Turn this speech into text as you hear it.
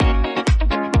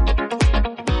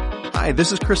Hi,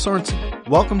 this is Chris Sorensen.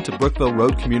 Welcome to Brookville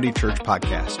Road Community Church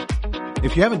Podcast.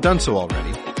 If you haven't done so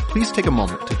already, please take a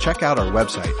moment to check out our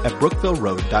website at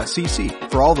brookvilleroad.cc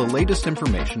for all the latest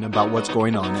information about what's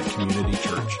going on at Community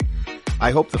Church. I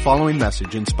hope the following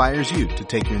message inspires you to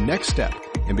take your next step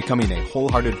in becoming a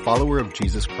wholehearted follower of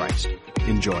Jesus Christ.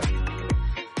 Enjoy.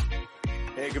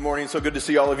 Hey, good morning. So good to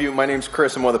see all of you. My name's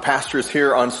Chris. I'm one of the pastors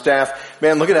here on staff.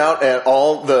 Man, looking out at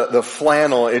all the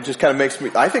flannel, it just kind of makes me,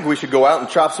 I think we should go out and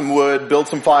chop some wood, build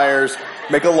some fires,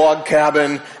 make a log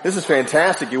cabin. This is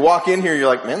fantastic. You walk in here, you're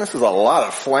like, man, this is a lot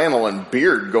of flannel and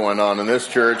beard going on in this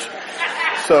church.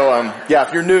 So, yeah,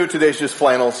 if you're new, today's just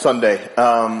Flannel Sunday.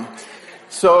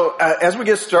 So as we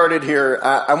get started here,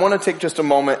 I want to take just a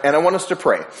moment and I want us to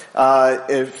pray.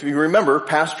 If you remember,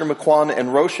 Pastor McQuan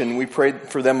and Roshan, we prayed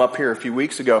for them up here a few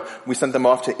weeks ago. We sent them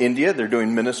off to India. They're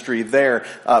doing ministry there.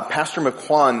 Pastor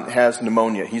McQuan has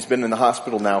pneumonia. He's been in the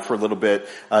hospital now for a little bit.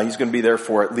 He's going to be there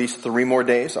for at least 3 more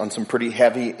days on some pretty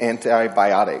heavy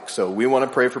antibiotics. So we want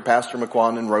to pray for Pastor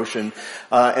McQuan and Roshan.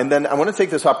 And then I want to take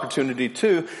this opportunity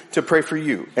too to pray for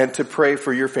you and to pray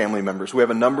for your family members. We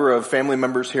have a number of family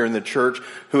members here in the church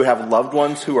who have loved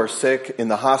ones who are sick in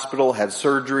the hospital, had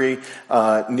surgery,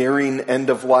 nearing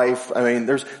end of life. I mean,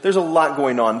 there's a lot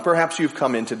going on. Perhaps you've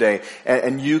come in today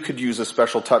and you could use a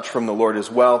special touch from the Lord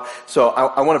as well. So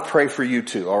I want to pray for you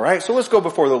too, all right? So let's go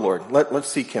before the Lord. Let's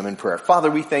seek Him in prayer. Father,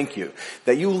 we thank you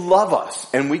that you love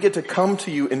us and we get to come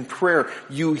to you in prayer.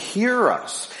 You hear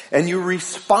us and you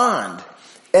respond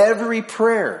every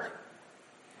prayer.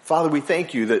 Father, we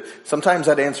thank you that sometimes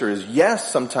that answer is yes,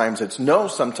 sometimes it's no,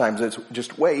 sometimes it's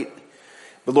just wait.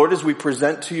 But Lord, as we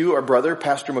present to you our brother,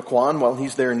 Pastor McQuan, while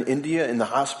he's there in India in the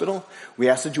hospital, we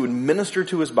ask that you would minister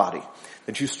to his body,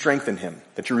 that you strengthen him,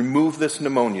 that you remove this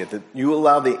pneumonia, that you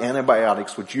allow the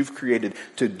antibiotics which you've created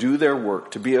to do their work,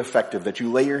 to be effective, that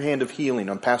you lay your hand of healing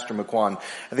on Pastor McQuan.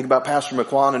 I think about Pastor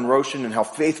McQuan and Roshan and how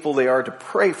faithful they are to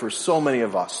pray for so many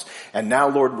of us. And now,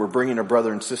 Lord, we're bringing a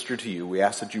brother and sister to you. We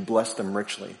ask that you bless them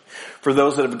richly. For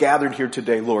those that have gathered here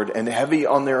today, Lord, and heavy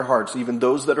on their hearts, even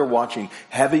those that are watching,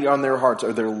 heavy on their hearts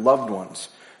are their loved ones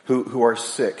who are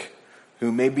sick,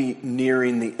 who may be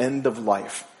nearing the end of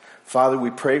life. Father, we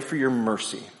pray for your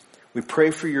mercy. We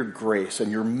pray for your grace and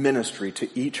your ministry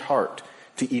to each heart,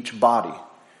 to each body.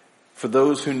 For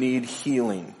those who need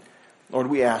healing, Lord,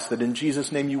 we ask that in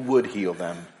Jesus' name you would heal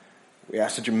them. We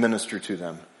ask that you minister to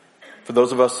them. For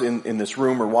those of us in this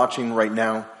room or watching right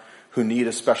now who need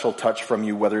a special touch from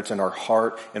you, whether it's in our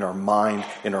heart, in our mind,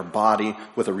 in our body,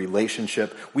 with a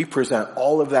relationship, we present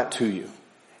all of that to you.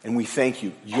 And we thank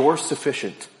you. You're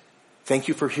sufficient. Thank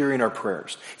you for hearing our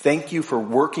prayers. Thank you for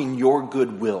working your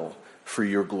good will for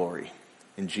your glory.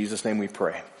 In Jesus' name we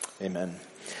pray. Amen.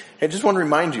 I just want to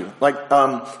remind you,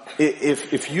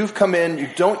 if you've come in, you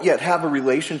don't yet have a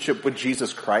relationship with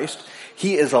Jesus Christ,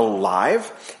 He is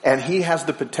alive and He has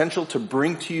the potential to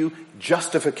bring to you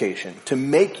justification, to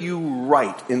make you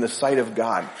right in the sight of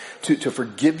God, to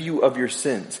forgive you of your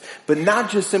sins. But not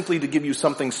just simply to give you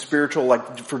something spiritual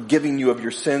like forgiving you of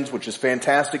your sins, which is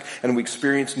fantastic, and we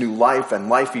experience new life and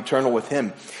life eternal with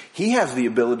Him. He has the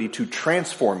ability to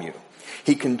transform you.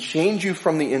 He can change you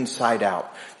from the inside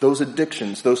out. Those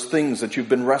addictions, those things that you've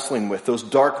been wrestling with, those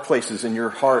dark places in your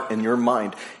heart and your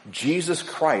mind, Jesus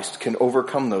Christ can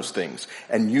overcome those things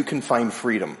and you can find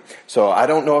freedom. So I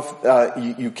don't know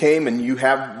if you came and you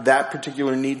have that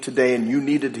particular need today and you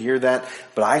needed to hear that,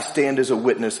 but I stand as a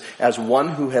witness, as one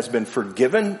who has been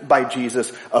forgiven by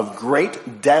Jesus of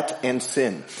great debt and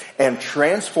sin and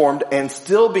transformed and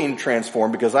still being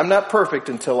transformed, because I'm not perfect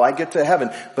until I get to heaven,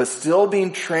 but still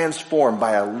being transformed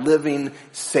by a living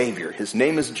Savior. His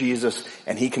name is Jesus,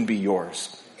 and He can be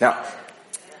yours. Now,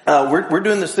 we're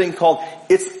doing this thing called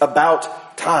It's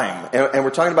About Time. And we're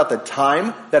talking about the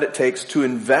time that it takes to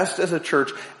invest as a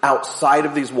church outside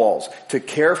of these walls, to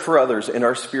care for others in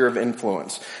our sphere of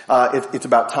influence. It's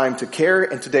about time to care,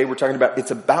 and today we're talking about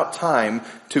it's about time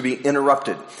to be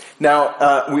interrupted.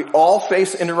 Now, we all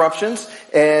face interruptions,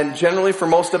 and generally for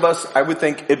most of us, I would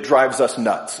think it drives us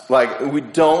nuts. Like, we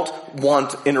don't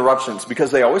want interruptions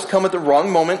because they always come at the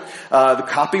wrong moment. The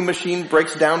copy machine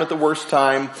breaks down at the worst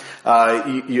time.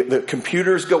 The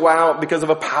computers go out because of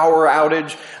a power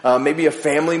outage. Maybe a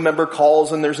family member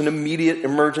calls and there's an immediate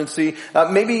emergency.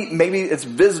 Maybe it's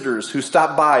visitors who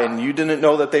stop by and you didn't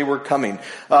know that they were coming.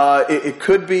 It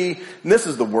could be, and this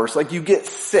is the worst, like you get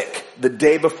sick the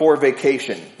day before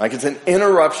vacation. Like it's an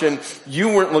interruption you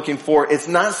weren't looking for. It's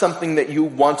not something that you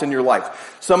want in your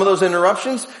life. Some of those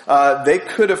interruptions, they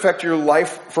could affect your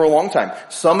life for a long time.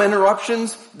 Some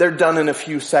interruptions, they're done in a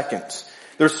few seconds.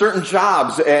 There's certain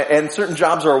jobs, and certain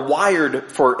jobs are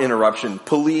wired for interruption.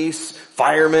 Police,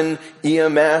 firemen,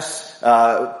 EMS,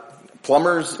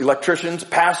 plumbers, electricians,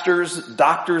 pastors,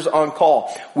 doctors on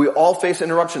call. We all face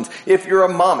interruptions. If you're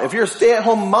a mom, if you're a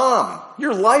stay-at-home mom,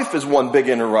 your life is one big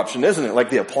interruption, isn't it? Like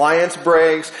the appliance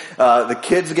breaks, the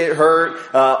kids get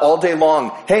hurt, all day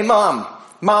long. Hey mom,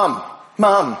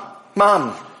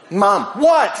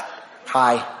 what?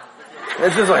 Hi.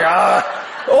 It's just like,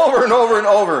 over and over and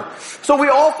over. So we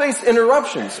all face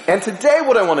interruptions. And today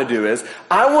what I want to do is,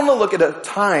 I want to look at a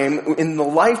time in the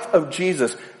life of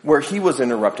Jesus where he was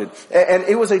interrupted. And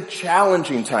it was a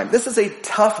challenging time. This is a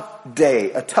tough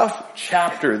day, a tough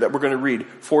chapter that we're going to read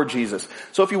for Jesus.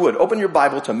 So if you would, open your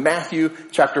Bible to Matthew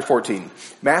chapter 14.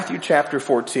 Matthew chapter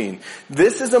 14.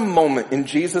 This is a moment in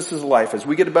Jesus' life, as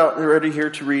we get about ready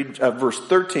here to read verse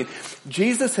 13.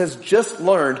 Jesus has just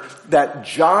learned that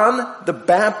John the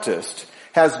Baptist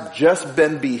has just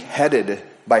been beheaded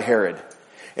by Herod.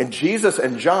 And Jesus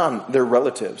and John, they're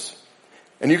relatives.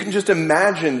 And you can just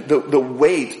imagine the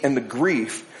weight and the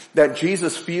grief that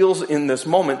Jesus feels in this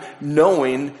moment,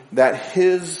 knowing that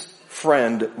his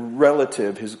friend,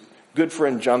 relative, his good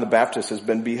friend John the Baptist has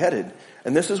been beheaded.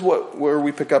 And this is where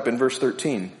we pick up in verse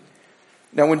 13.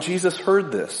 Now when Jesus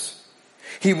heard this,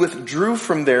 he withdrew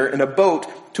from there in a boat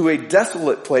to a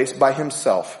desolate place by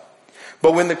himself.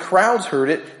 But when the crowds heard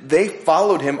it, they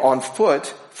followed him on foot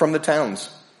from the towns.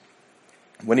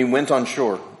 When he went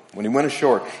ashore,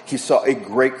 he saw a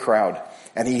great crowd,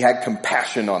 and he had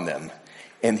compassion on them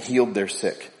and healed their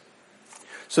sick.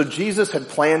 So Jesus had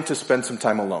planned to spend some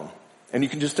time alone. And you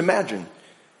can just imagine,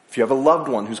 if you have a loved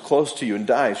one who's close to you and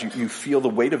dies, you feel the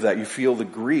weight of that, you feel the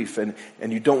grief, and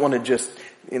you don't want to just,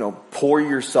 pour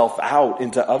yourself out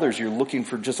into others. You're looking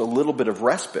for just a little bit of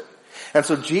respite. And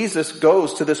so Jesus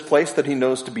goes to this place that he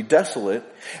knows to be desolate,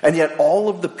 and yet all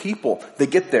of the people, they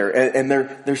get there, and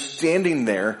they're standing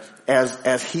there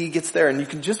as he gets there. And you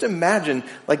can just imagine,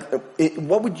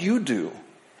 what would you do?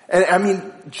 And I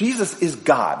mean, Jesus is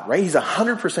God, right? He's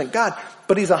 100% God,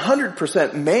 but he's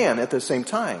 100% man at the same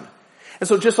time. And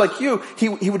so just like you,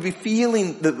 he would be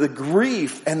feeling the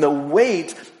grief and the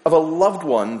weight of a loved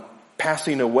one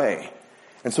passing away.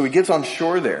 And so he gets on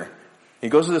shore there. He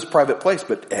goes to this private place,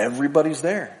 but everybody's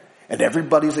there. And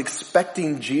everybody's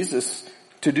expecting Jesus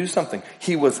to do something.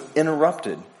 He was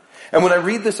interrupted. And when I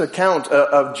read this account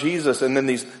of Jesus and then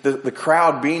the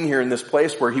crowd being here in this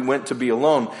place where he went to be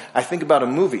alone, I think about a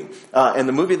movie. And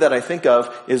the movie that I think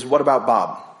of is What About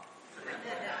Bob?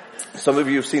 Some of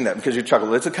you have seen that because you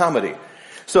chuckle. It's a comedy.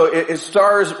 So it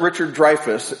stars Richard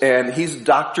Dreyfuss, and he's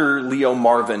Dr. Leo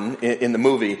Marvin in the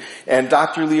movie. And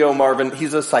Dr. Leo Marvin,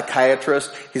 he's a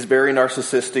psychiatrist. He's very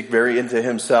narcissistic, very into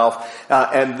himself.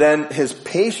 And then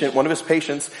one of his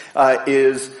patients,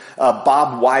 is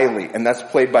Bob Wiley, and that's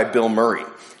played by Bill Murray.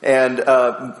 And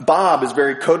Bob is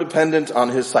very codependent on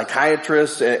his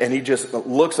psychiatrist, and he just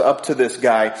looks up to this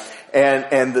guy.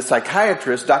 And the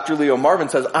psychiatrist, Dr. Leo Marvin,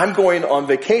 says, I'm going on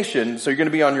vacation, so you're going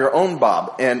to be on your own,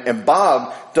 Bob. And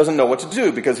Bob doesn't know what to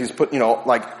do because he's put,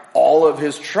 all of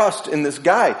his trust in this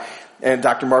guy. And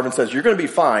Dr. Marvin says, you're going to be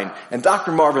fine. And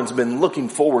Dr. Marvin's been looking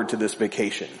forward to this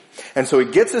vacation. And so he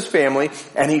gets his family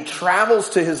and he travels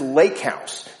to his lake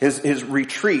house, his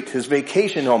retreat, his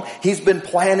vacation home. He's been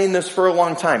planning this for a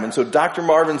long time. And so Dr.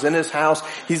 Marvin's in his house.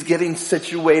 He's getting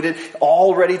situated,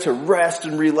 all ready to rest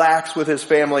and relax with his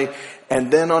family.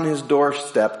 And then on his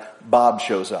doorstep, Bob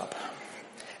shows up.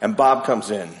 And Bob comes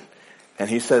in and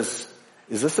he says,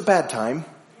 is this a bad time?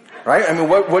 Right? I mean,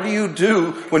 what do you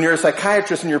do when you're a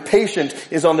psychiatrist and your patient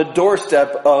is on the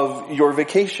doorstep of your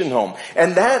vacation home?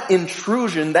 And that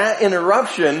intrusion, that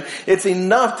interruption, it's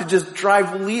enough to just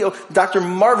drive Dr.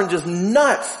 Marvin just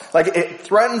nuts. Like it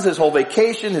threatens his whole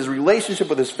vacation, his relationship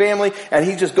with his family, and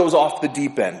he just goes off the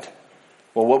deep end.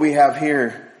 Well, what we have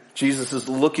here, Jesus is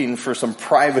looking for some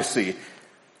privacy.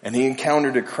 And he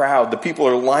encountered a crowd. The people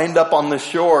are lined up on the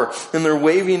shore and they're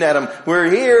waving at him.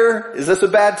 We're here. Is this a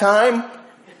bad time?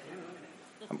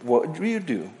 What would you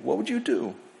do? What would you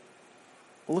do?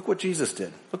 Well, look what Jesus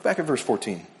did. Look back at verse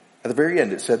 14. At the very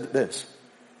end, it said this.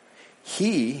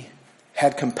 He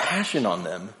had compassion on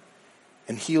them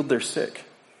and healed their sick.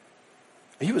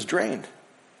 He was drained.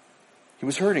 He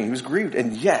was hurting. He was grieved.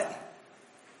 And yet,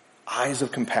 eyes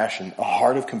of compassion, a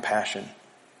heart of compassion.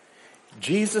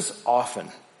 Jesus often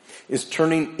is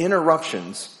turning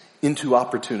interruptions into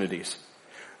opportunities.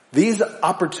 These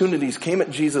opportunities came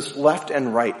at Jesus left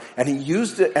and right, and he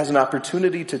used it as an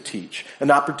opportunity to teach,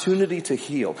 an opportunity to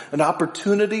heal, an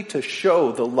opportunity to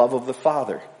show the love of the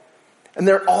Father. And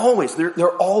they're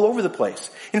all over the place.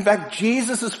 In fact,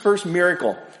 Jesus' first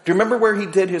miracle, do you remember where he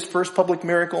did his first public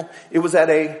miracle? It was at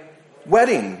a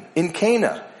wedding in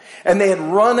Cana. And they had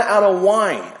run out of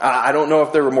wine. I don't know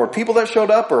if there were more people that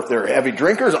showed up or if they're heavy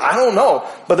drinkers. I don't know.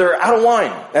 But they're out of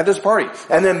wine at this party.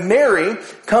 And then Mary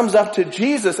comes up to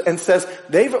Jesus and says,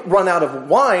 they've run out of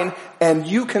wine and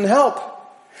you can help.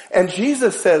 And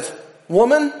Jesus says,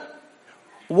 woman,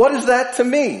 what is that to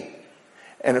me?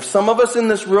 And if some of us in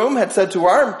this room had said to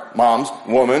our moms,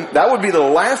 woman, that would be the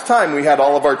last time we had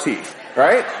all of our teeth,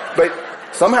 right? But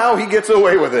somehow he gets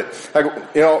away with it. Like,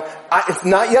 it's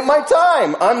not yet my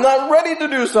time. I'm not ready to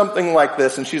do something like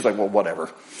this. And she's like, well,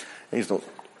 whatever.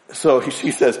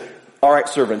 She says, all right,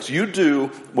 servants, you do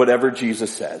whatever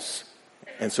Jesus says.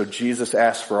 And so Jesus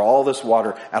asks for all this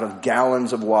water. Out of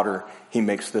gallons of water, he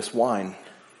makes this wine.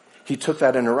 He took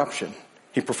that interruption.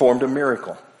 He performed a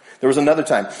miracle. There was another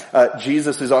time,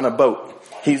 Jesus is on a boat.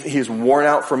 He's worn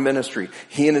out from ministry.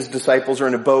 He and his disciples are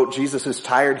in a boat. Jesus is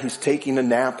tired. He's taking a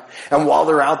nap. And while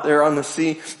they're out there on the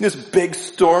sea, this big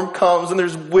storm comes and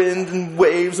there's wind and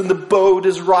waves and the boat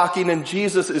is rocking and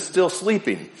Jesus is still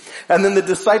sleeping. And then the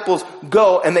disciples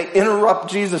go and they interrupt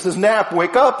Jesus' nap.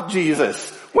 Wake up,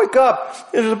 Jesus. Wake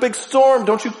up. There's a big storm.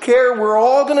 Don't you care? We're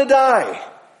all going to die.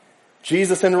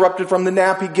 Jesus interrupted from the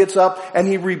nap. He gets up and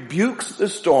he rebukes the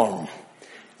storm.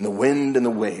 And the wind and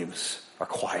the waves are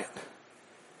quiet.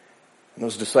 And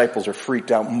those disciples are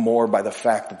freaked out more by the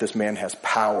fact that this man has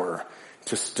power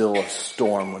to still a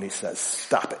storm when he says,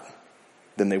 stop it,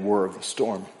 than they were of the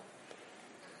storm.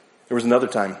 There was another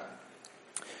time.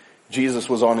 Jesus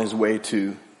was on his way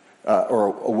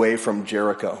away from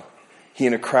Jericho. He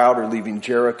and a crowd are leaving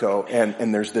Jericho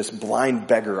and there's this blind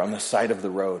beggar on the side of the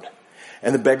road.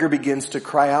 And the beggar begins to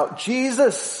cry out,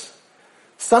 Jesus,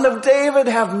 Son of David,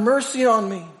 have mercy on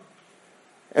me.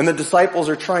 And the disciples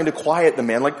are trying to quiet the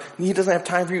man. Like, he doesn't have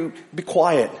time for you. Be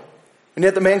quiet. And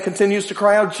yet the man continues to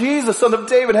cry out, Jesus, Son of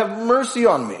David, have mercy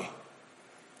on me.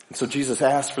 And so Jesus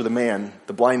asked for the man,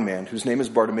 the blind man, whose name is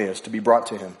Bartimaeus, to be brought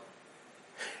to him.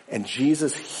 And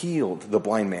Jesus healed the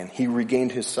blind man. He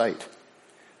regained his sight.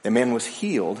 The man was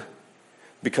healed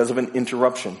because of an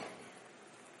interruption.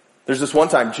 There's this one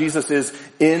time Jesus is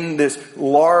in this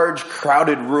large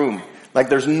crowded room. Like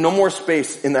there's no more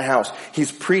space in the house.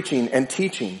 He's preaching and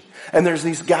teaching. And there's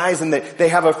these guys and they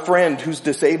have a friend who's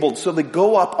disabled. So they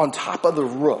go up on top of the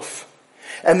roof.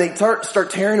 And they start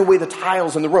tearing away the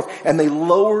tiles in the roof. And they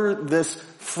lower this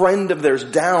friend of theirs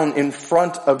down in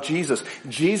front of Jesus.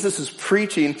 Jesus'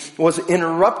 preaching was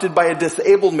interrupted by a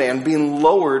disabled man being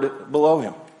lowered below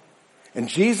him. And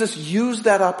Jesus used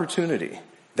that opportunity,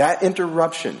 that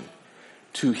interruption,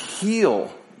 to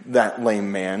heal that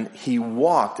lame man. He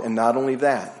walked, and not only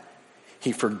that,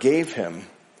 he forgave him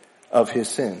of his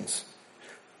sins.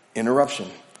 Interruption.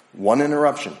 One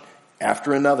interruption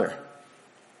after another.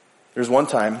 There's one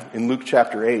time in Luke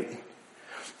chapter 8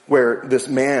 where this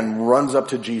man runs up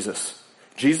to Jesus.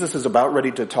 Jesus is about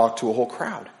ready to talk to a whole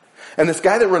crowd. And this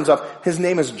guy that runs up, his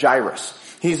name is Jairus.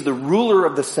 He's the ruler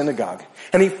of the synagogue.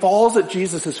 And he falls at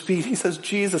Jesus' feet. He says,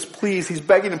 Jesus, please, he's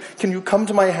begging him, can you come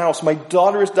to my house? My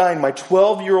daughter is dying. My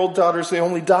 12-year-old daughter is the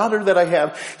only daughter that I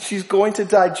have. She's going to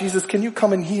die. Jesus, can you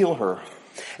come and heal her?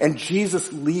 And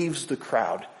Jesus leaves the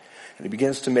crowd. And he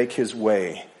begins to make his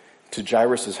way to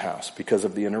Jairus' house. Because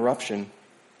of the interruption,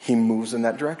 he moves in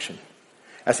that direction.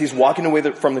 As he's walking away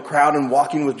from the crowd and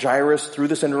walking with Jairus through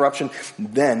this interruption,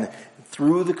 then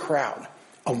through the crowd,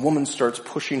 a woman starts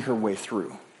pushing her way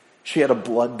through. She had a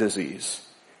blood disease.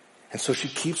 And so she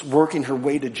keeps working her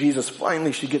way to Jesus.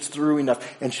 Finally, she gets through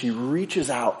enough and she reaches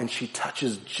out and she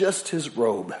touches just his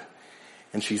robe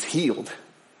and she's healed.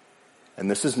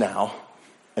 And this is now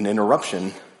an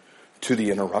interruption to the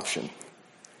interruption.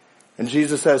 And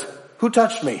Jesus says, who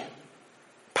touched me?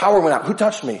 Power went out. Who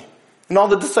touched me? And all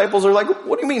the disciples are like,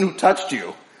 what do you mean who touched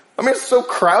you? I mean, it's so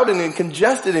crowded and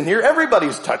congested in here.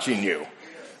 Everybody's touching you.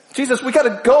 Jesus, we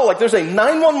gotta go. Like there's a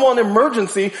 911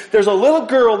 emergency. There's a little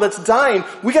girl that's dying.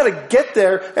 We gotta get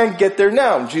there and get there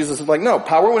now. And Jesus is like, no,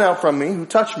 power went out from me. Who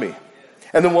touched me?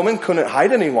 And the woman couldn't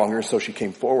hide any longer, so she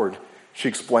came forward. She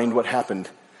explained what happened.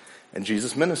 And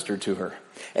Jesus ministered to her.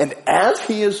 And as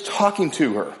he is talking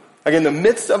to her, like in the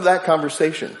midst of that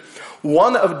conversation,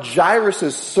 one of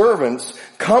Jairus' servants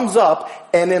comes up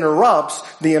and interrupts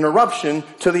the interruption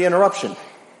to the interruption.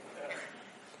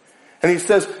 And he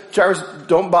says, Jairus,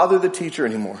 don't bother the teacher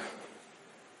anymore.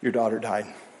 Your daughter died.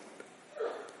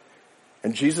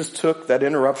 And Jesus took that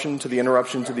interruption to the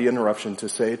interruption to the interruption to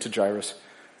say to Jairus,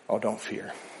 oh, don't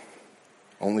fear.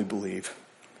 Only believe.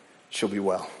 She'll be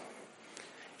well.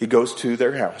 He goes to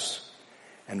their house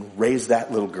and raised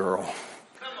that little girl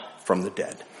from the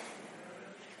dead.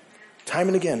 Time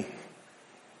and again.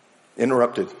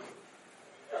 Interrupted.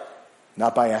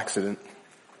 Not by accident.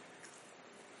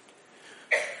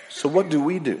 So what do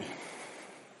we do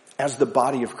as the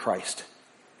body of Christ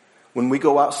when we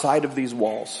go outside of these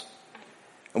walls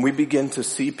and we begin to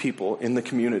see people in the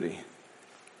community,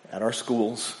 at our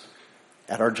schools,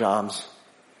 at our jobs,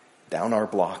 down our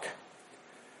block,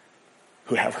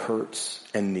 who have hurts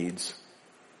and needs?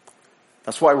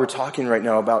 That's why we're talking right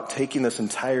now about taking this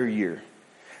entire year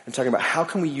and talking about how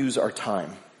can we use our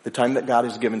time, the time that God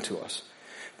has given to us,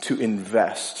 to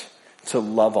invest, to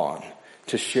love on,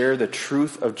 to share the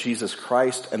truth of Jesus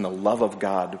Christ and the love of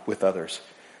God with others.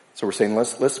 So we're saying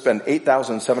let's spend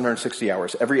 8,760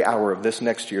 hours, every hour of this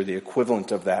next year, the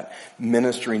equivalent of that,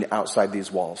 ministering outside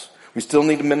these walls. We still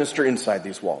need to minister inside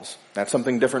these walls. That's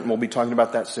something different, and we'll be talking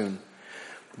about that soon.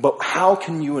 But how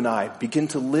can you and I begin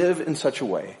to live in such a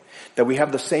way that we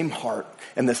have the same heart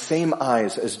and the same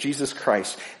eyes as Jesus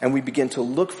Christ, and we begin to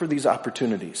look for these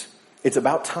opportunities? It's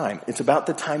about time. It's about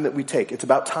the time that we take. It's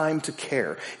about time to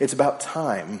care. It's about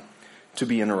time to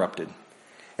be interrupted.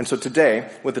 And so today,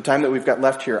 with the time that we've got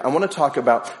left here, I want to talk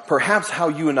about perhaps how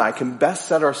you and I can best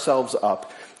set ourselves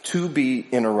up to be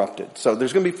interrupted. So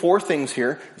there's going to be 4 things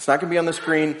here. It's not going to be on the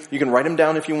screen. You can write them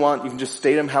down if you want. You can just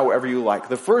state them however you like.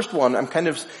 The first one, I'm kind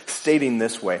of stating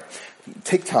this way.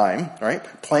 Take time, right?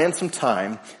 Plan some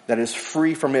time that is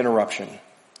free from interruption.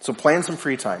 So plan some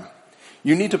free time.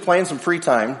 You need to plan some free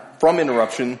time from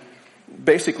interruption,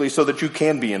 basically so that you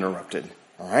can be interrupted.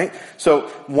 All right? So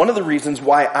one of the reasons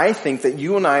why I think that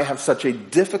you and I have such a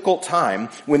difficult time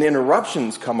when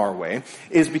interruptions come our way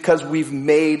is because we've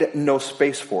made no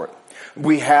space for it.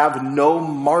 We have no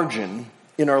margin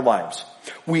in our lives.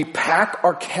 We pack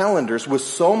our calendars with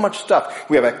so much stuff.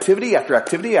 We have activity after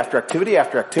activity after activity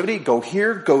after activity. Go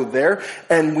here, go there.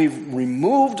 And we've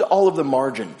removed all of the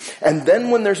margin. And then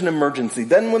when there's an emergency,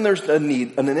 then when there's a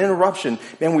need, an interruption,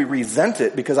 man, we resent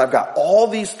it because I've got all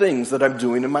these things that I'm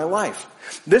doing in my life.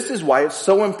 This is why it's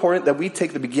so important that we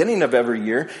take the beginning of every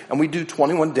year and we do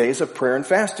 21 days of prayer and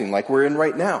fasting like we're in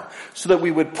right now, so that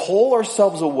we would pull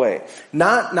ourselves away,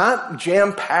 not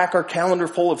jam-pack our calendar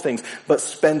full of things, but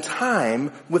spend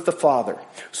time with the Father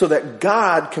so that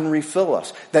God can refill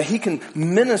us, that He can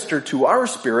minister to our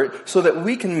spirit so that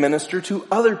we can minister to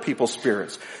other people's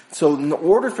spirits. So in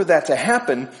order for that to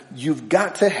happen, you've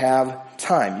got to have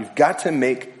time. You've got to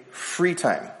make free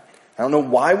time. I don't know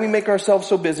why we make ourselves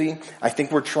so busy. I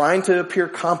think we're trying to appear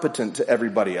competent to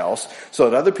everybody else so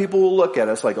that other people will look at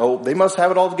us like, oh, they must have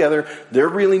it all together. They're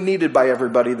really needed by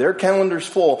everybody. Their calendar's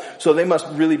full, so they must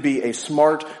really be a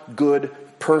smart, good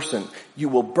person. You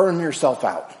will burn yourself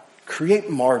out.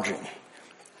 Create margin.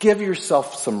 Give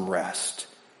yourself some rest.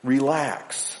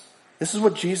 Relax. This is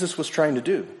what Jesus was trying to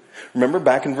do. Remember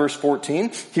back in verse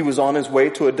 14, he was on his way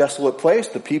to a desolate place.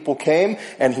 The people came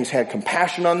and he had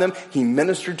compassion on them. He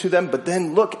ministered to them. But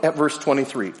then look at verse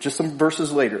 23. Just some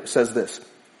verses later, it says this.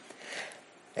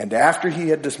 And after he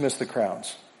had dismissed the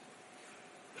crowds,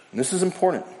 and this is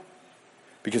important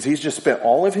because he's just spent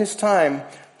all of his time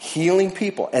healing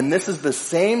people. And this is the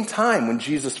same time when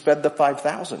Jesus fed the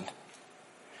 5,000.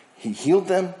 He healed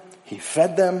them. He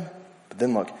fed them. But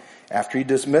then look. After he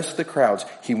dismissed the crowds,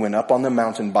 he went up on the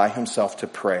mountain by himself to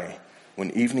pray.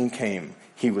 When evening came,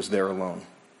 he was there alone.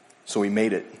 So he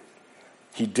made it.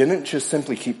 He didn't just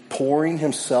simply keep pouring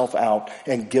himself out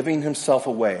and giving himself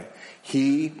away.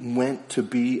 He went to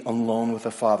be alone with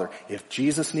the Father. If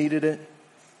Jesus needed it,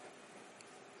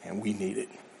 and we need it.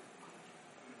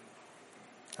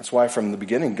 That's why from the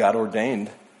beginning, God ordained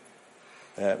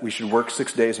that we should work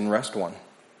 6 days and rest one.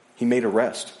 He made a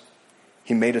rest.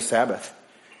 He made a Sabbath.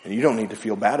 And you don't need to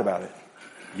feel bad about it.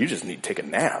 You just need to take a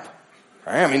nap.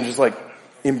 Right? I mean, just like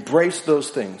embrace those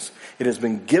things. It has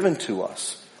been given to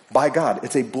us by God.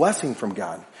 It's a blessing from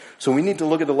God. So we need to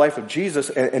look at the life of Jesus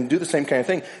and do the same kind of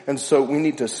thing. And so we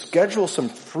need to schedule some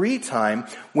free time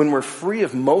when we're free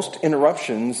of most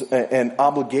interruptions and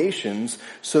obligations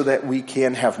so that we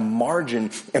can have margin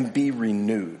and be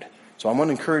renewed. So I want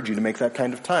to encourage you to make that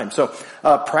kind of time. So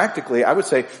practically, I would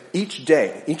say each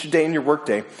day in your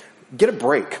workday, get a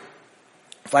break.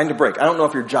 Find a break. I don't know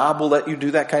if your job will let you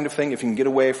do that kind of thing. If you can get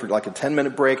away for like a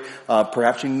 10-minute break,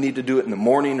 perhaps you need to do it in the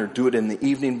morning or do it in the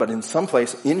evening, but in some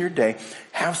place in your day,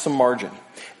 have some margin.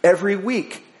 Every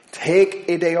week, take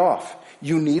a day off.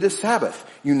 You need a Sabbath.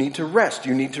 You need to rest.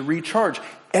 You need to recharge.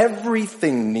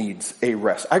 Everything needs a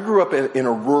rest. I grew up in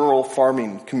a rural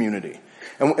farming community,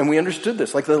 and we understood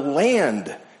this. Like the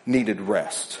land needed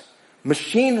rest.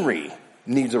 Machinery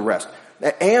needs a rest.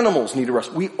 The animals need a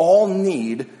rest. We all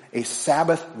need a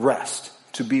Sabbath rest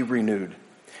to be renewed.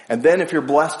 And then if you're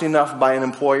blessed enough by an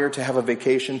employer to have a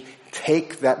vacation,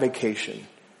 take that vacation.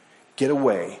 Get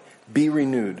away. Be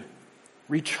renewed.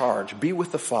 Recharge. Be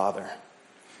with the Father.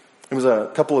 It was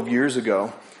a couple of years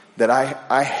ago. that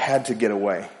I had to get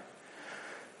away.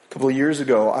 A couple of years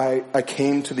ago, I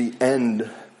came to the end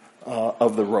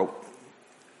of the rope.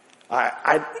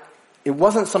 It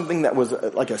wasn't something that was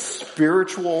like a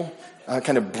spiritual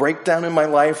kind of breakdown in my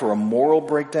life or a moral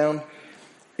breakdown.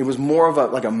 It was more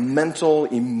of like a mental,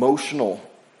 emotional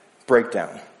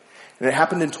breakdown. And it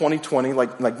happened in 2020,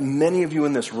 like many of you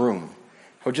in this room.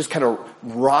 It just kind of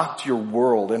rocked your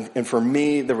world. And for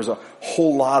me, there was a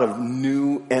whole lot of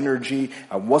new energy.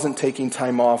 I wasn't taking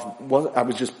time off. I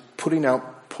was just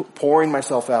pouring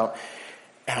myself out.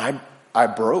 And I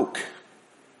broke.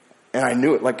 And I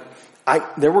knew it.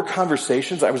 There were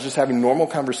conversations. I was just having normal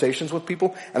conversations with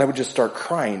people, and I would just start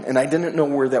crying. And I didn't know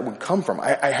where that would come from.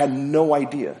 I had no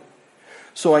idea.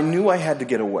 So I knew I had to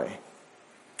get away.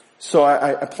 So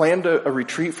I planned a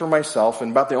retreat for myself,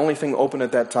 and about the only thing open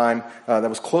at that time that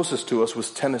was closest to us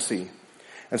was Tennessee.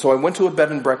 And so I went to a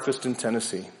bed and breakfast in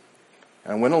Tennessee.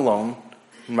 I went alone.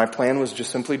 My plan was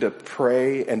just simply to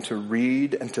pray and to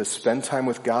read and to spend time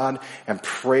with God and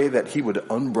pray that He would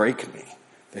unbreak me,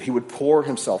 that He would pour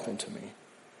Himself into me.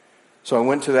 So I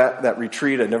went to that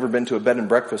retreat. I'd never been to a bed and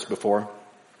breakfast before.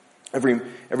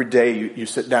 Every day you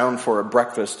sit down for a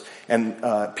breakfast and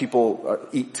people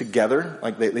eat together,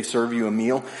 like they serve you a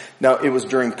meal. Now it was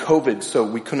during COVID, so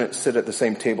we couldn't sit at the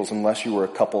same tables unless you were a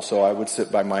couple, so I would sit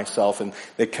by myself, and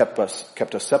they kept us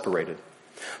separated.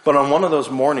 But on one of those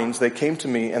mornings, they came to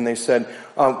me and they said,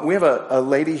 we have a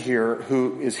lady here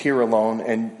who is here alone,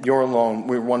 and you're alone.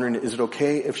 We're wondering, is it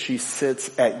okay if she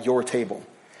sits at your table?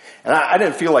 And I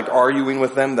didn't feel like arguing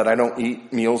with them that I don't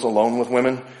eat meals alone with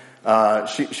women.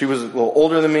 She was a little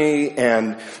older than me,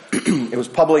 and it was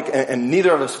public, and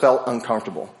neither of us felt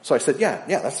uncomfortable. So I said, yeah,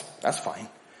 that's fine.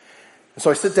 And so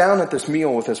I sit down at this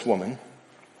meal with this woman,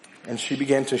 and she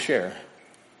began to share.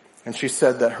 And she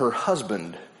said that her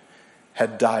husband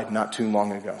had died not too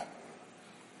long ago.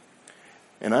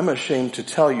 And I'm ashamed to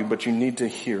tell you, but you need to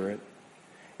hear it.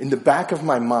 In the back of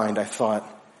my mind, I thought,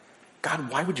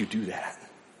 God, why would you do that?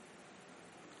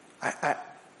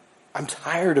 I'm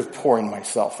tired of pouring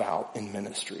myself out in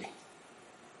ministry.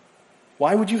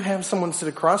 Why would you have someone sit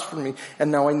across from me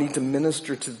and now I need to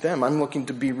minister to them? I'm looking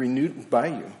to be renewed by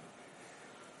you.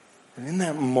 And in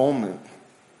that moment,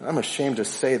 I'm ashamed to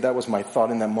say that was my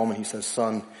thought in that moment. He says,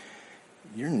 son,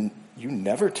 you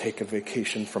never take a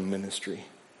vacation from ministry.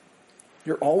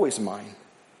 You're always mine.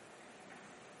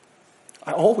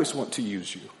 I always want to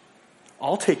use you.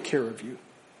 I'll take care of you.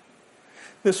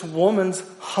 This woman's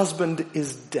husband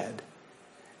is dead,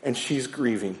 and she's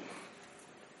grieving.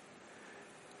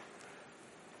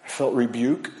 I felt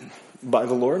rebuked by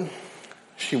the Lord.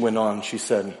 She went on, she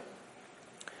said,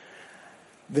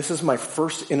 this is my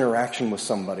first interaction with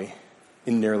somebody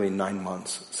in nearly 9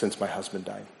 months since my husband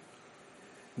died.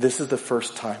 This is the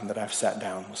first time that I've sat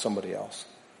down with somebody else.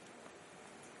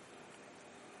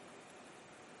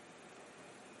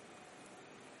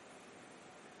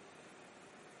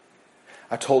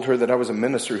 I told her that I was a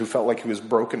minister who felt like he was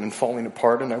broken and falling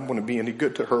apart, and I wouldn't be any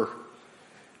good to her.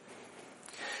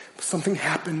 But something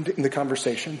happened in the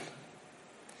conversation,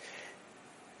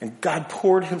 and God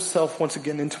poured Himself once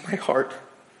again into my heart.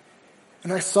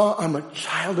 And I saw I'm a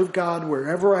child of God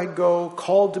wherever I go,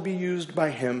 called to be used by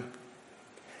Him.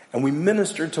 And we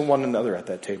ministered to one another at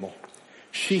that table.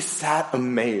 She sat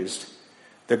amazed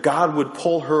that God would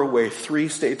pull her away 3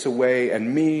 states away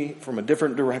and me from a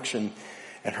different direction.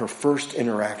 And her first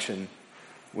interaction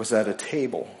was at a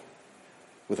table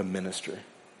with a minister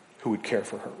who would care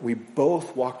for her. We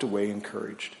both walked away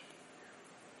encouraged.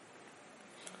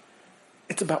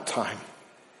 It's about time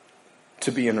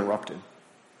to be interrupted.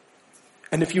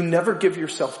 And if you never give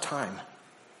yourself time,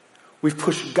 we've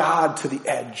pushed God to the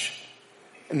edge,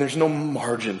 and there's no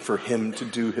margin for Him to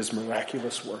do His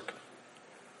miraculous work.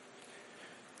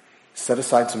 Set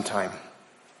aside some time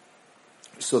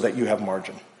so that you have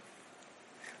margin.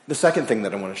 The second thing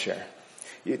that I want to share,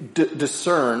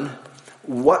 discern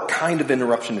what kind of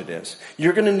interruption it is.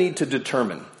 You're going to need to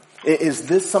determine, is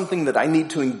this something that I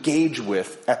need to engage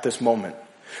with at this moment?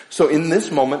 So in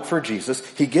this moment for Jesus,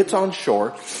 He gets on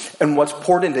shore, and what's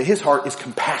poured into His heart is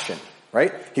compassion,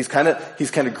 right? He's kind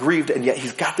of grieved, and yet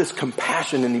He's got this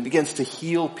compassion, and He begins to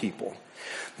heal people.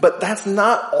 But that's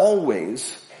not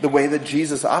always the way that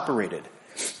Jesus operated.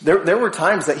 There were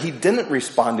times that He didn't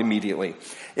respond immediately.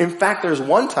 In fact, there's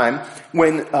one time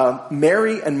when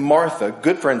Mary and Martha,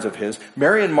 good friends of His,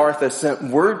 Mary and Martha sent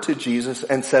word to Jesus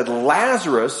and said,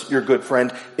 Lazarus, your good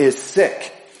friend, is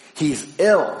sick. He's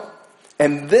ill.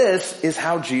 And this is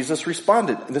how Jesus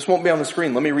responded. This won't be on the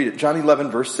screen. Let me read it. John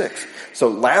 11, verse 6. So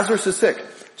Lazarus is sick.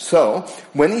 So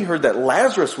when He heard that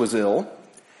Lazarus was ill,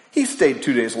 He stayed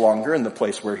 2 days longer in the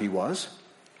place where he was.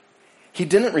 He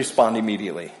didn't respond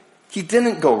immediately. He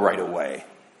didn't go right away.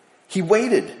 He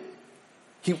waited.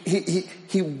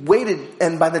 He waited,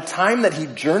 and by the time that he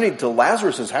journeyed to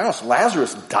Lazarus' house,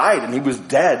 Lazarus died and he was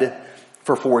dead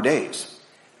for 4 days.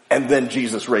 And then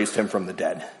Jesus raised him from the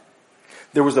dead.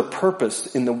 There was a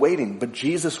purpose in the waiting, but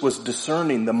Jesus was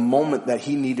discerning the moment that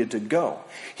he needed to go.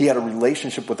 He had a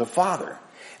relationship with the Father.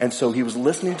 And so he was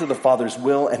listening to the Father's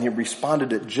will, and he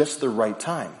responded at just the right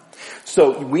time.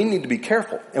 So we need to be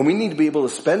careful, and we need to be able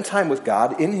to spend time with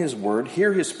God in his word,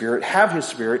 hear his Spirit, have his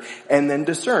Spirit, and then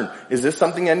discern. Is this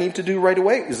something I need to do right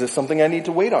away? Is this something I need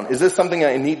to wait on? Is this something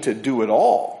I need to do at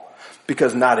all?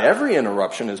 Because not every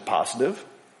interruption is positive.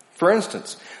 For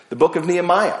instance, the book of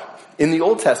Nehemiah in the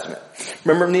Old Testament.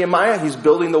 Remember Nehemiah? He's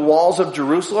building the walls of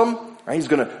Jerusalem. Right? He's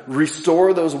going to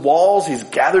restore those walls. He's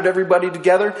gathered everybody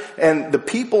together. And the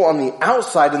people on the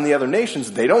outside in the other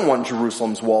nations, they don't want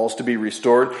Jerusalem's walls to be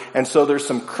restored. And so there's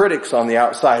some critics on the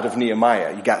outside of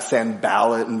Nehemiah. You got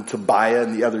Sanballat and Tobiah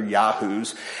and the other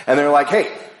yahoos. And they're like,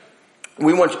 hey,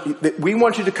 we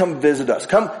want you to come visit us.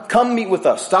 Come meet with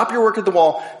us. Stop your work at the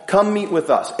wall. Come meet with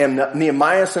us. And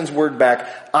Nehemiah sends word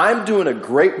back, I'm doing a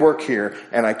great work here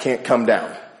and I can't come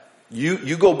down.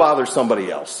 You go bother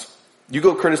somebody else. You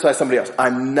go criticize somebody else.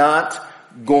 I'm not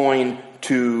going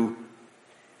to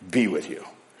be with you.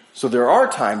 So there are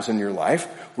times in your life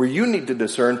where you need to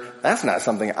discern, that's not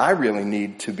something I really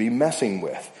need to be messing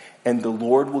with. And the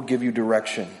Lord will give you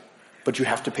direction. But you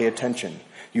have to pay attention.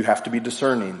 You have to be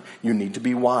discerning. You need to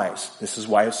be wise. This is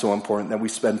why it's so important that we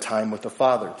spend time with the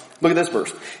Father. Look at this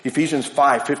verse. Ephesians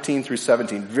 5:15 through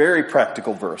 17. Very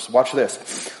practical verse. Watch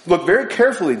this. Look very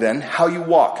carefully then how you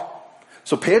walk.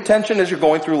 So pay attention as you're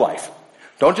going through life.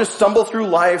 Don't just stumble through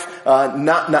life,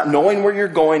 not knowing where you're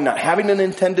going, not having an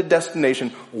intended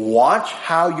destination. Watch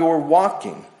how you're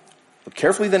walking. Look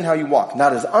carefully then how you walk.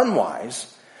 Not as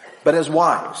unwise, but as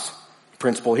wise.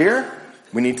 Principle here.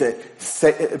 We need to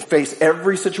face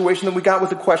every situation that we got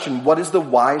with the question, what is the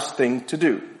wise thing to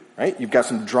do? Right? You've got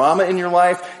some drama in your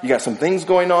life. You got some things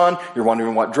going on. You're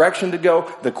wondering what direction to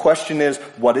go. The question is,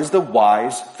 what is the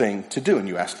wise thing to do? And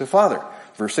you ask the Father.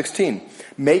 Verse 16,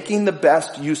 making the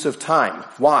best use of time.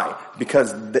 Why?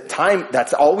 Because the time,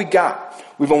 that's all we got.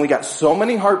 We've only got so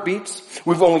many heartbeats.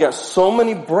 We've only got so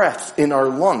many breaths in our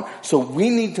lung. So we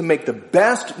need to make the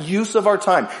best use of our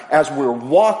time as we're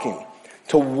walking.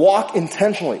 To walk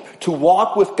intentionally, to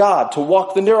walk with God, to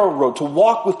walk the narrow road, to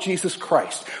walk with Jesus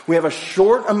Christ. We have a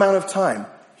short amount of time.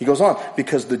 He goes on,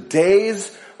 because the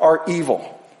days are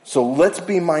evil. So let's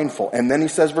be mindful. And then he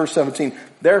says, verse 17,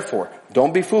 therefore,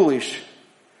 don't be foolish,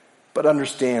 but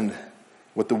understand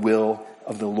what the will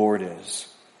of the Lord is.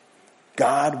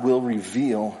 God will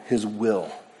reveal his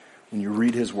will when you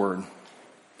read his word,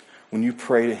 when you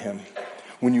pray to him,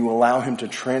 when you allow him to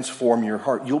transform your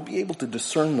heart. You'll be able to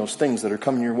discern those things that are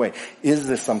coming your way. Is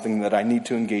this something that I need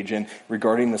to engage in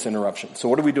regarding this interruption? So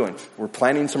what are we doing? We're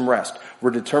planning some rest.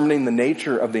 We're determining the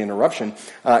nature of the interruption.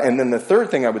 And then the third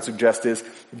thing I would suggest is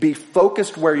be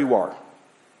focused where you are.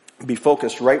 Be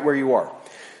focused right where you are.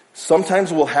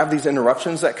 Sometimes we'll have these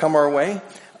interruptions that come our way,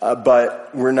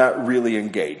 but we're not really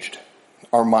engaged.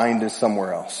 Our mind is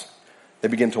somewhere else. They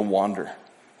begin to wander.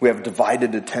 We have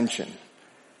divided attention.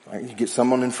 Right? You get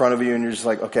someone in front of you and you're just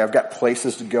like, okay, I've got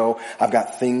places to go. I've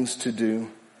got things to do.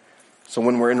 So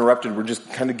when we're interrupted, we're just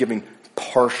kind of giving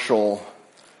partial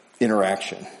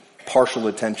interaction, partial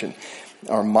attention.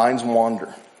 Our minds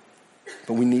wander,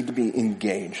 but we need to be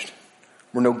engaged.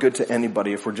 We're no good to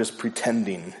anybody if we're just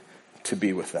pretending to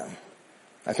be with them.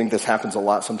 I think this happens a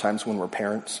lot sometimes when we're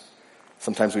parents.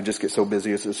 Sometimes we just get so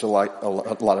busy, it's just a lot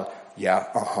of,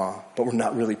 but we're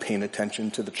not really paying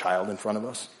attention to the child in front of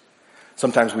us.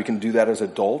 Sometimes we can do that as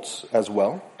adults as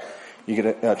well. You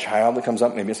get a child that comes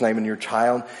up, maybe it's not even your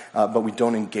child, but we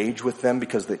don't engage with them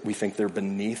because we think they're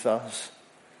beneath us.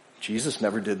 Jesus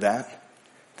never did that.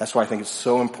 That's why I think it's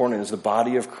so important as the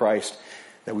body of Christ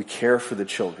that we care for the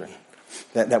children.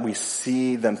 That we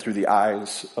see them through the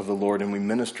eyes of the Lord and we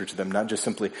minister to them, not just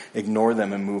simply ignore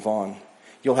them and move on.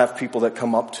 You'll have people that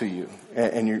come up to you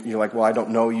and you're like, well, I don't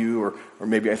know you, or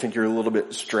maybe I think you're a little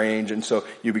bit strange, and so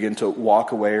you begin to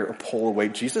walk away or pull away.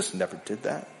 Jesus never did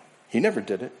that. He never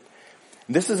did it.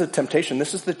 This is a temptation.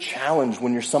 This is the challenge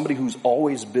when you're somebody who's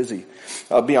always busy.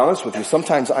 I'll be honest with you.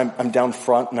 Sometimes I'm down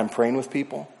front and I'm praying with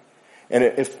people. And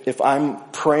if I'm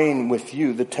praying with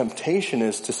you, the temptation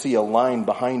is to see a line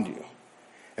behind you.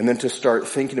 And then to start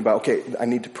thinking about, okay, I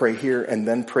need to pray here and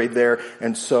then pray there.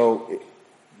 And so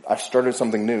I started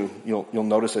something new. You'll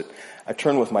notice it. I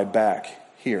turn with my back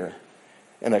here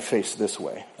and I face this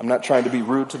way. I'm not trying to be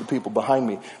rude to the people behind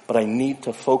me, but I need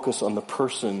to focus on the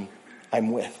person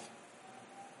I'm with.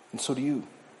 And so do you.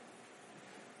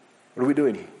 What are we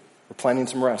doing? We're planning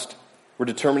some rest. We're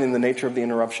determining the nature of the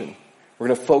interruption. We're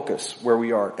going to focus where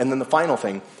we are. And then the final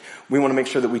thing, we want to make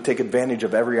sure that we take advantage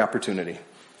of every opportunity,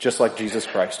 just like Jesus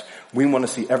Christ. We want to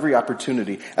see every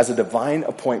opportunity as a divine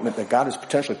appointment that God has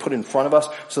potentially put in front of us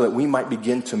so that we might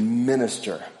begin to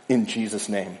minister in Jesus'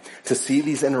 name, to see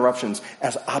these interruptions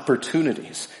as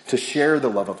opportunities to share the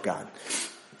love of God.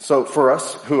 So for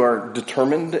us who are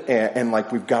determined and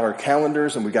like we've got our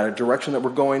calendars and we've got a direction that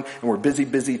we're going and we're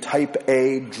busy, type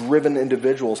A, driven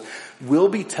individuals, we'll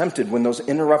be tempted when those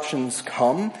interruptions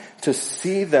come to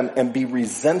see them and be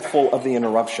resentful of the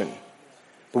interruption.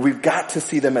 But we've got to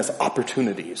see them as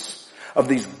opportunities, of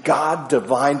these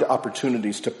God-divined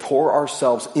opportunities to pour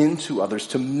ourselves into others,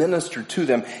 to minister to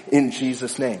them in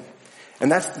Jesus' name.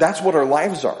 And that's what our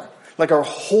lives are. Like our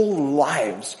whole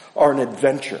lives are an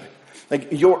adventure.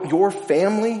 Like your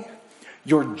family,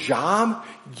 your job,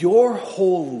 your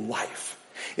whole life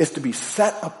is to be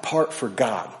set apart for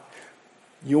God.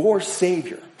 Your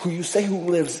Savior, who you say who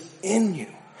lives in you,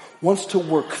 wants to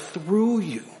work through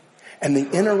you. And the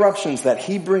interruptions that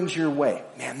he brings your way,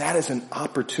 man, that is an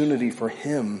opportunity for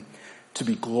him to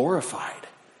be glorified.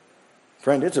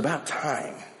 Friend, it's about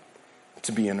time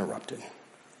to be interrupted.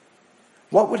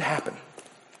 What would happen?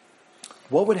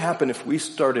 What would happen if we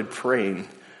started praying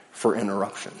for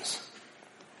interruptions?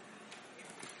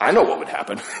 I know what would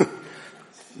happen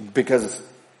because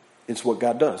it's what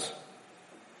God does.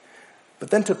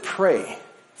 But then to pray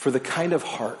for the kind of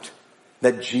heart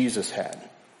that Jesus had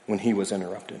when he was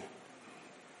interrupted.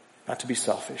 Not to be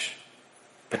selfish,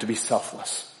 but to be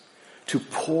selfless. To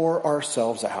pour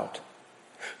ourselves out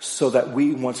so that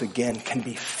we once again can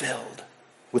be filled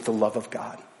with the love of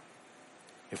God.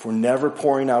 If we're never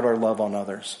pouring out our love on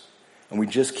others and we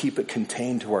just keep it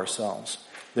contained to ourselves,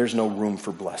 there's no room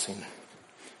for blessing.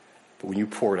 But when you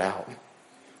pour it out,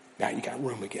 now you got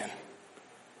room again.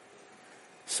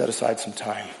 Set aside some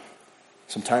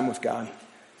time with God.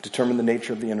 Determine the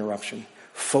nature of the interruption.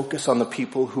 Focus on the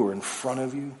people who are in front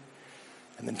of you.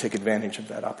 And then take advantage of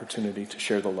that opportunity to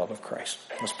share the love of Christ.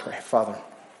 Let's pray. Father,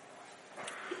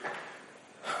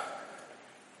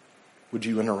 would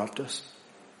you interrupt us?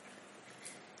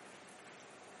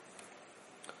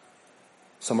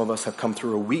 Some of us have come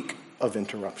through a week of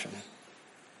interruption.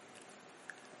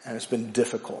 And it's been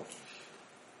difficult.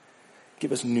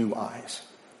 Give us new eyes.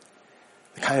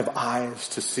 The kind of eyes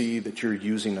to see that you're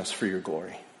using us for your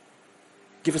glory.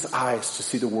 Give us eyes to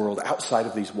see the world outside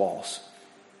of these walls.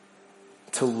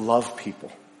 To love people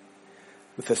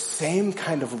with the same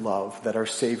kind of love that our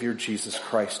Savior Jesus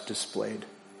Christ displayed.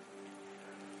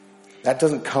 That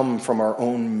doesn't come from our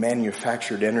own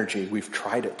manufactured energy. We've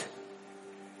tried it.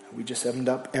 We just end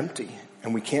up empty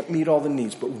and we can't meet all the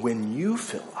needs. But when you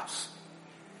fill us,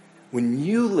 when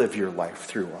you live your life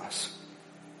through us,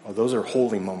 oh, those are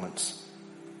holy moments.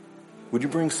 Would you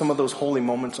bring some of those holy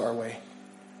moments our way?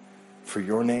 For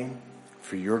your name,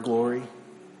 for your glory.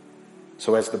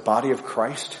 So as the body of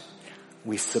Christ,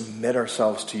 we submit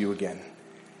ourselves to you again.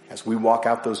 As we walk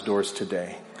out those doors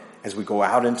today, as we go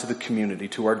out into the community,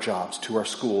 to our jobs, to our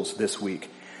schools this week,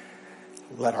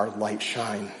 let our light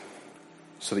shine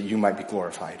so that you might be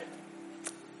glorified.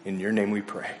 In your name we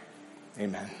pray.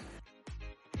 Amen.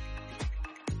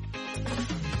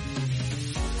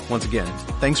 Once again,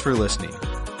 thanks for listening.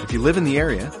 If you live in the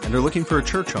area and are looking for a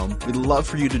church home, we'd love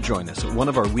for you to join us at one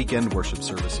of our weekend worship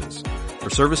services. For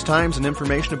service times and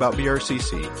information about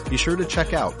BRCC, be sure to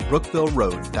check out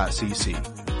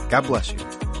brookvilleroad.cc. God bless you.